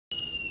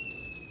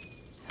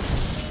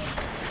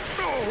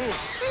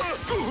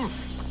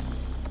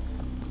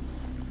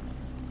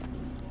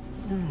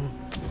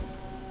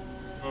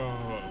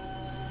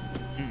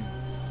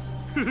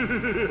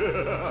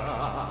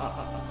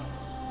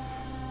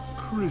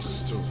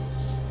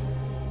Crystals,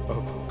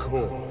 of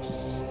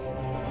course.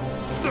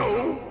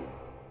 No!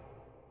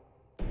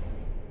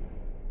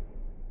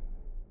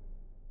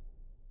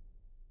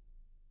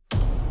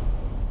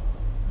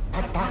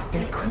 But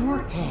Dr.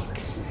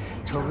 Cortex,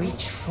 to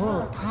reach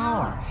full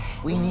power,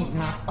 we need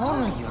not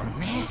only your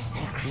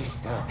master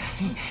crystal,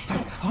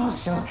 but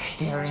also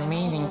the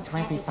remaining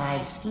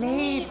 25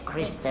 slave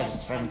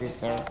crystals from the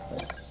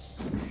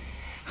surface.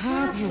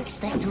 How do you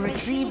expect to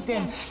retrieve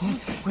them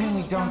when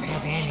we don't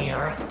have any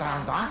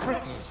earthbound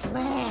operatives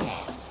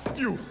left?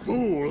 You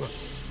fool!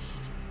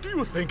 Do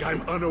you think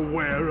I'm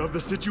unaware of the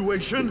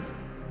situation?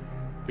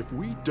 If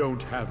we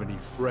don't have any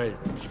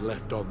friends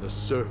left on the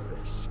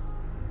surface,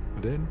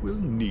 then we'll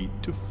need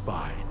to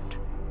find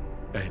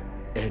an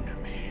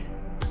enemy.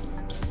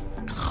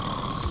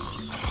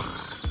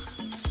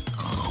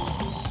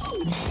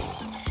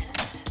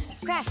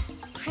 Crash!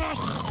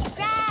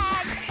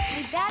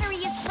 My battery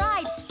is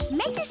fried.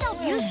 Make yourself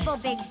useful,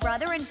 big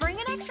brother, and bring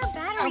an extra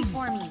battery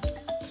for me.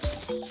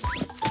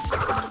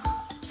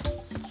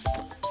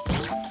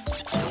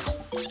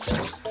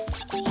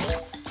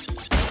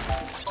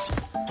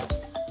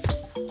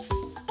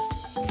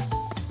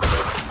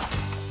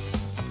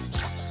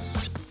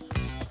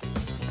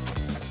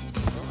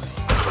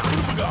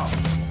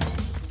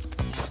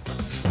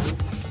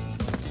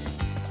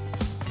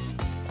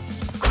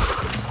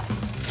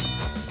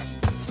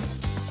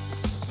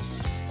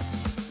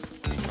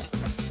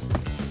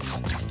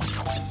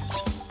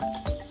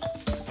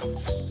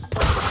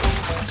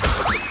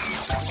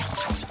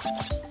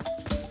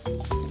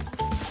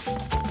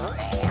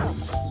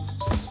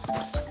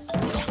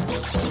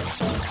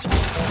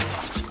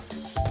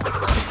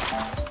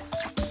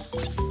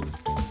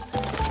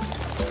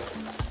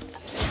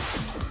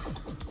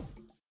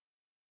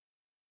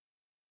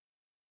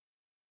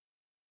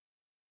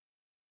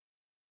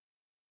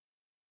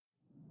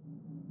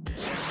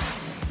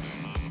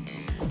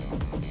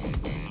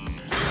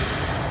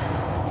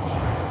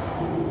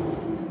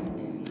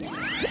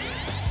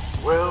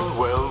 Well.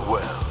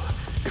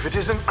 If it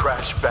isn't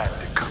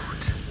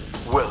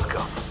CrashBandicoot,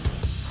 welcome.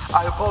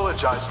 I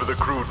apologize for the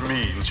crude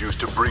means used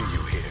to bring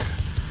you here,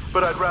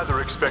 but I'd rather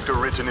expect a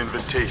written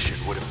invitation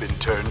would have been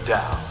turned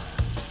down.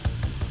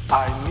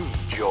 I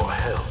need your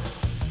help.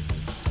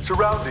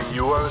 Surrounding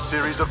you are a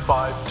series of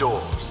 5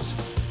 doors.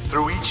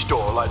 Through each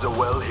door lies a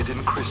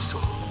well-hidden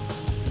crystal.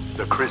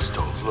 The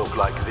crystals look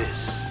like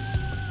this.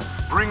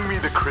 Bring me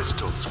the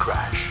crystals,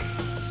 Crash.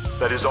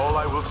 That is all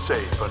I will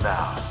say for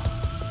now.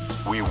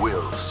 We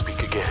will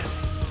speak again.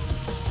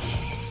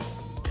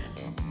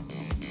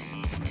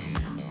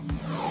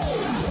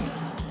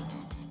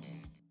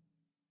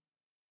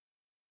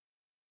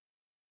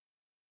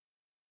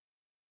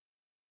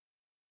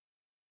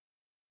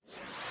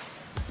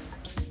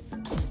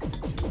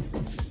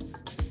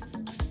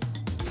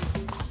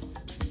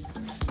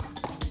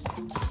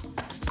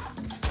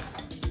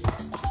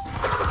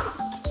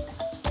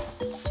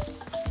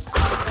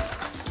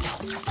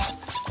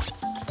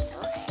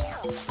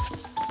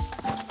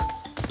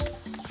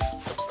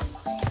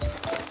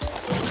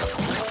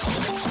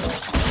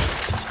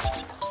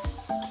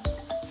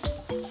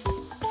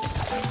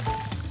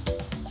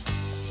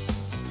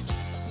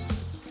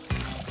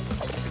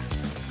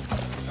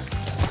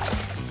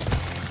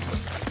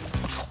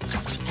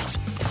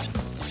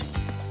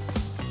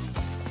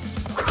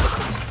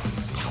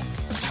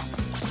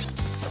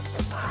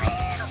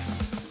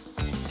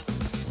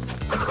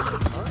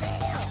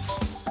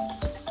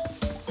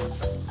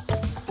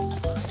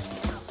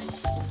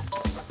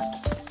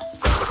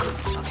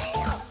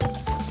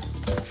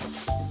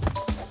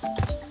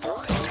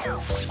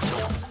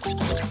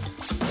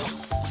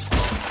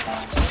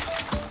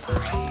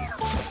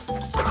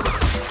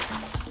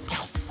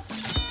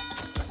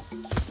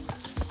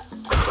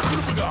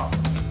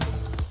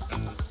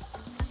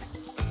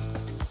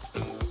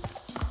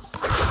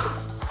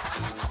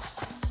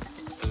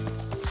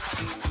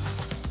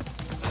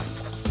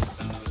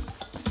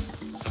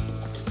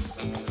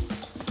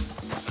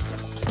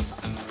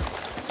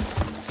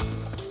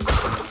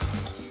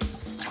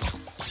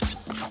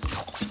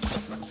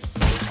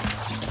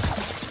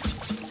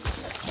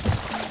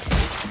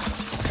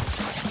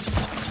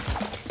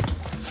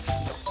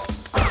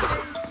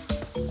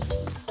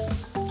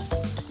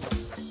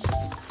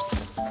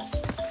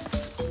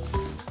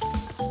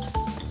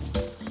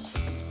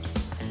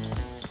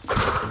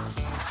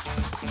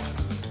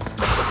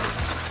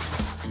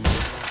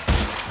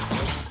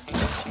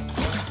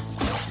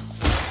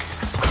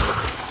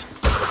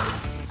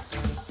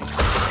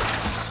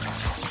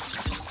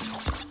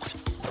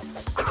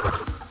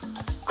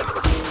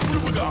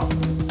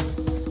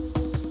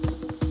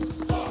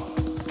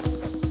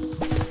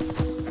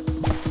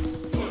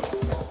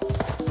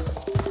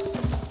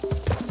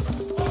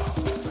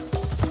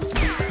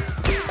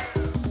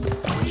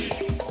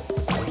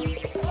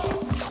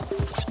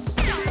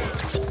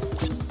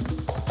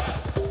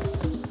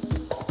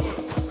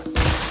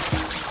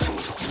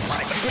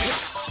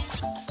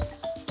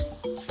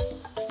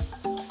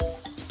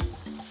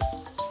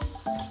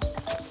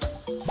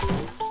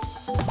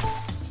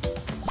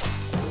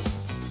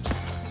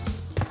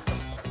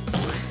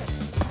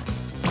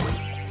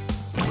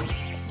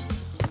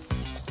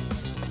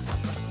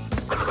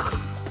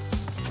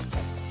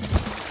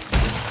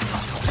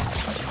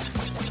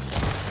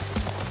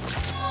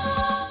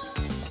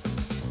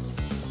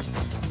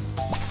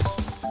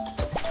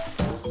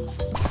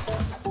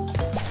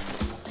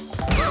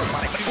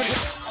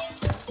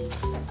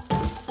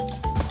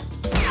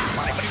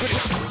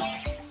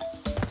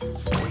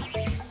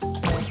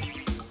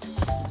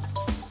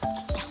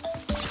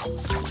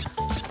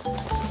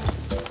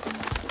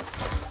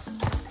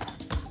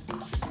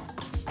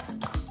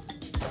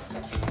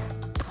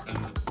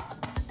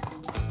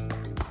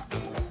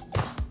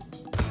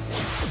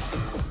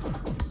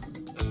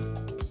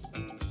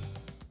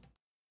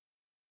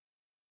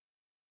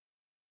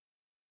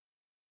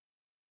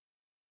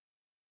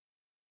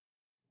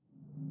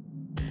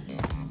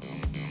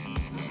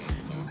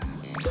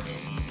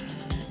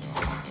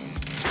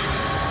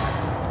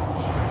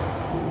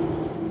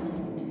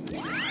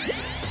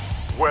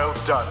 Well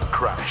done,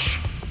 Crash.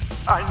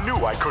 I knew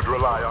I could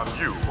rely on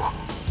you.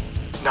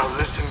 Now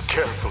listen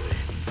carefully.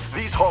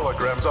 These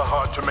holograms are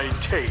hard to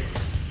maintain.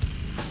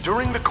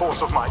 During the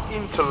course of my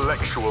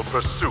intellectual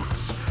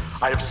pursuits,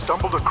 I have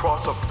stumbled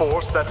across a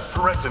force that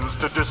threatens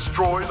to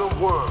destroy the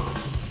world.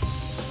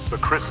 The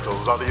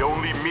crystals are the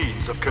only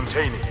means of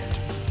containing it.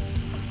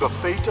 The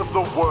fate of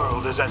the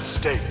world is at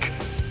stake.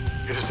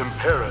 It is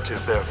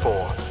imperative,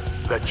 therefore,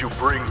 that you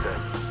bring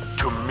them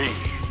to me.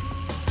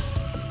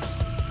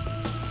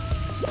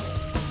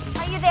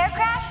 Are you there,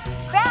 Crash?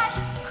 Crash!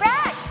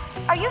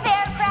 Crash! Are you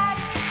there, Crash?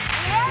 Are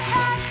you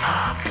there,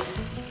 Crash?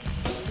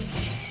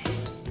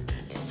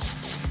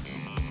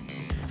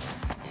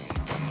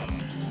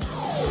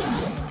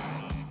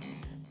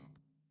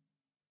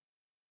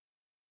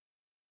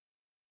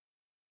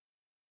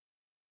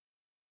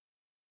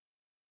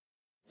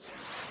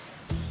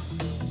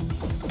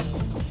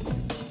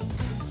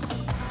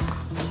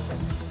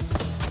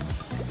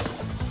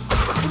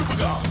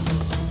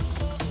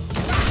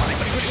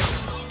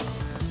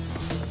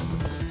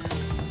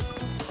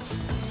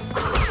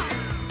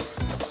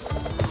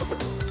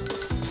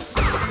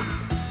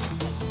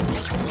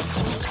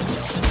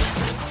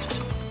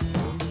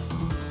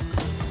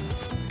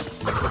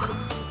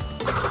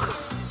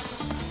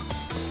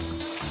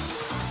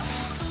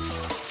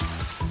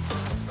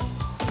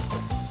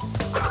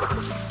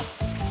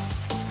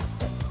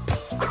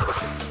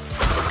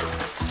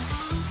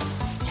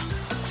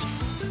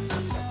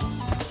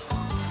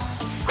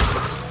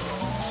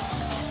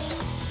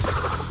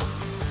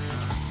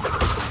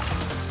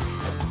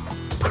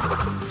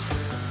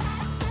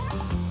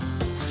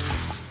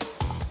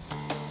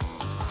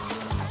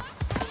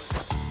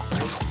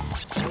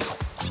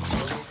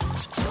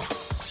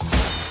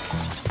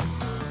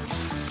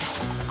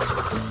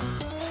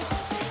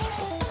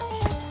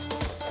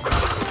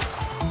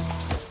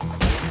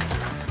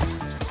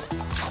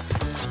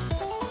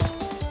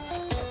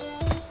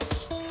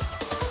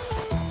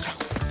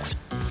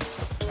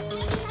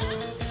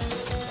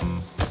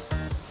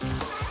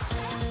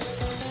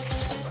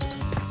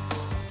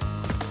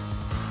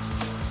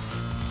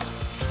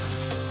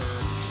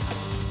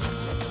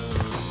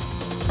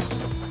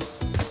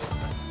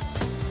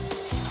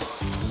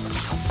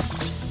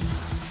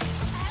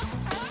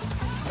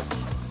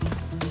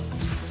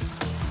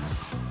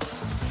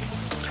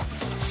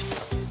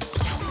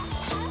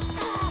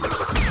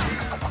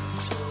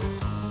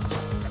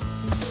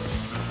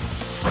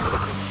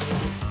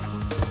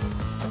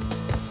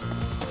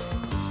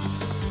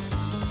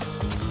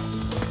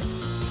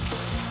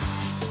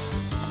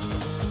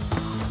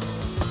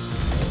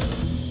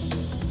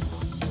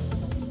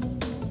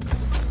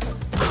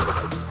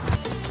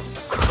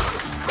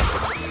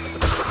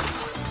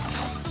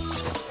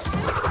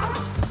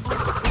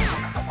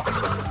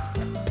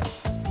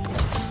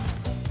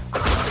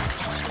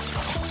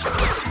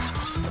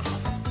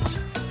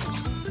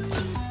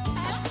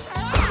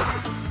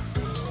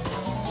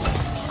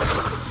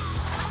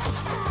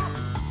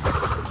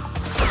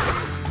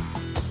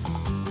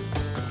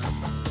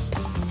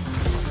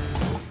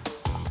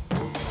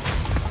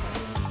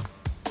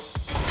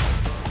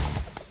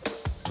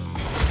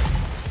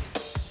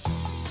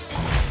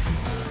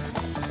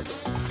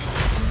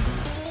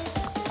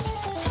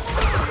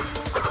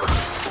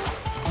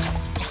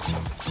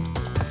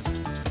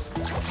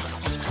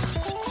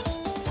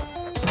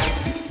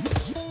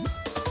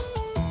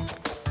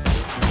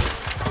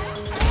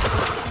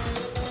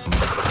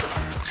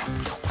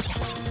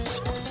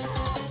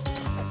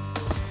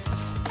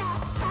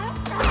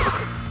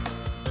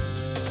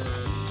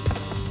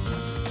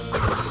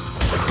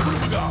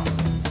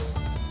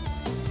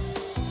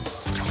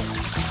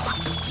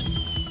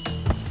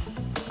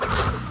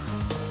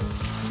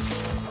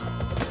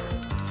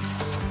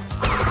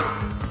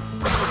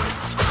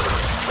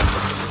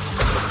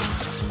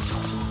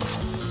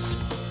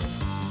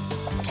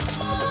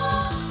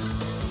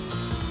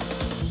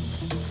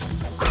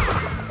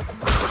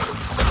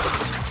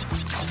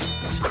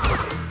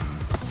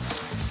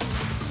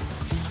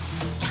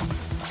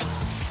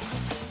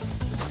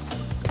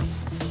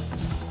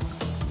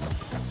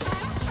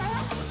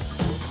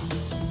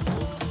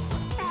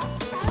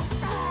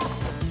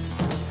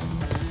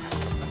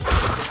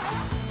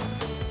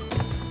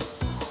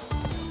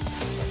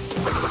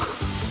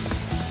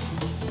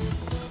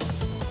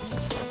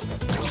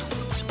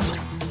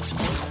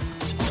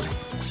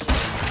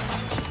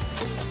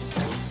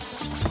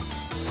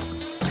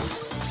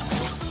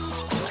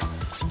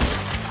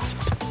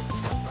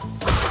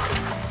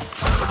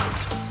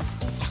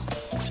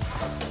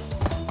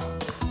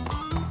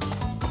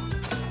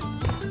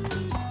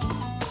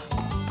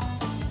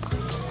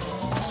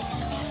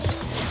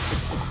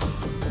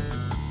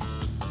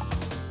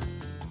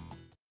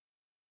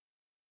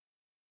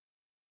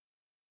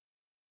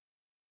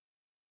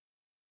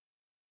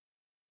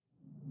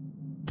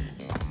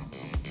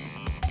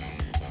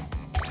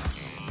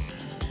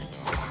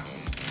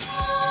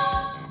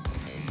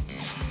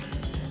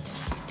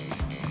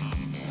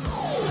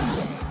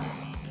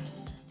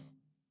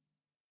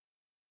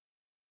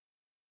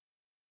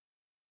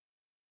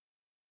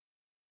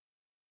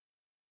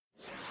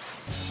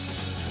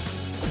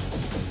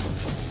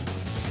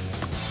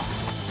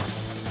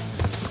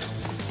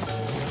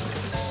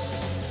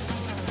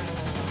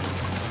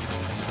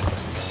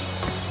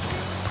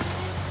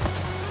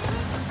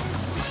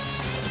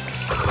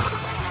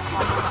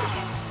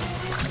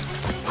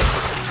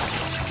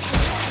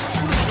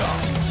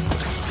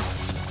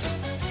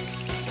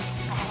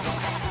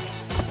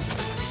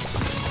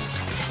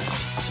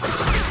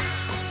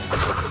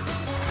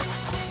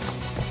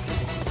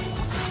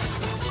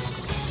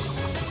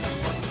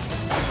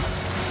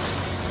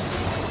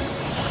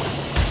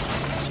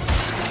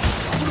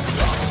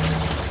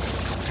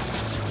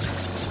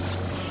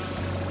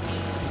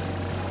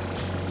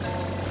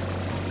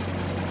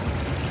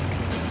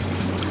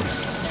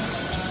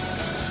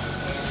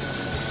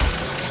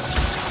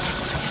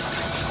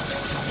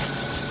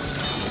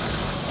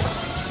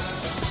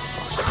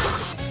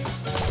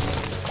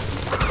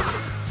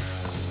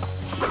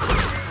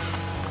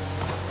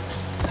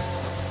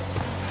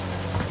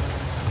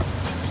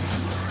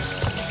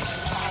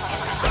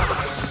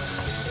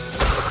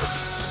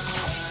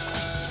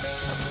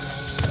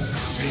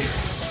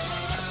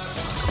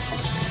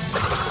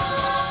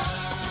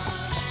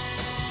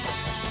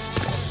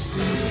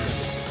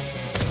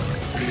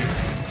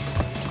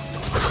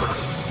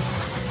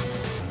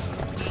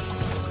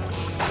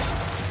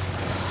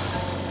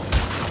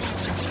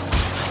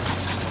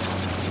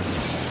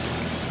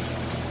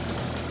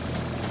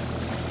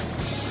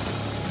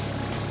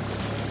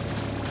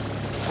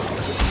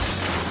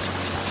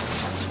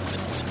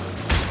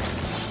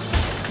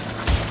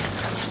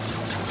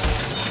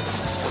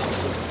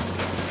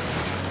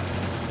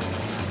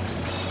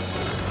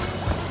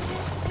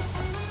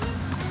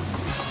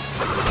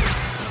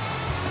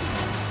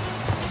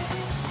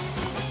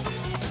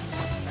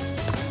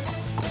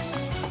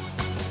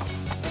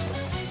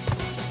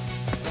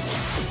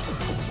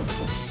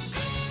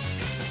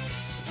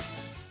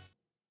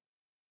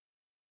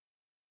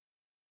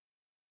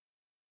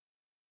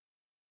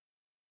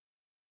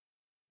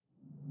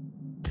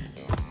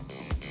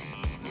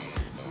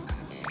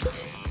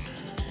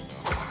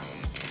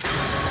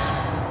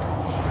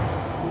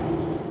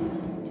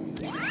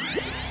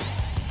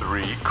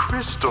 Three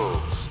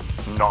crystals.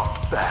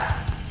 Not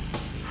bad.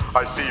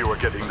 I see you are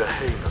getting the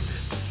hang of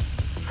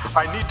it.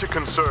 I need to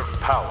conserve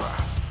power.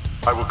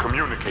 I will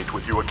communicate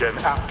with you again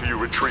after you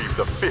retrieve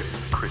the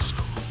fifth crystal.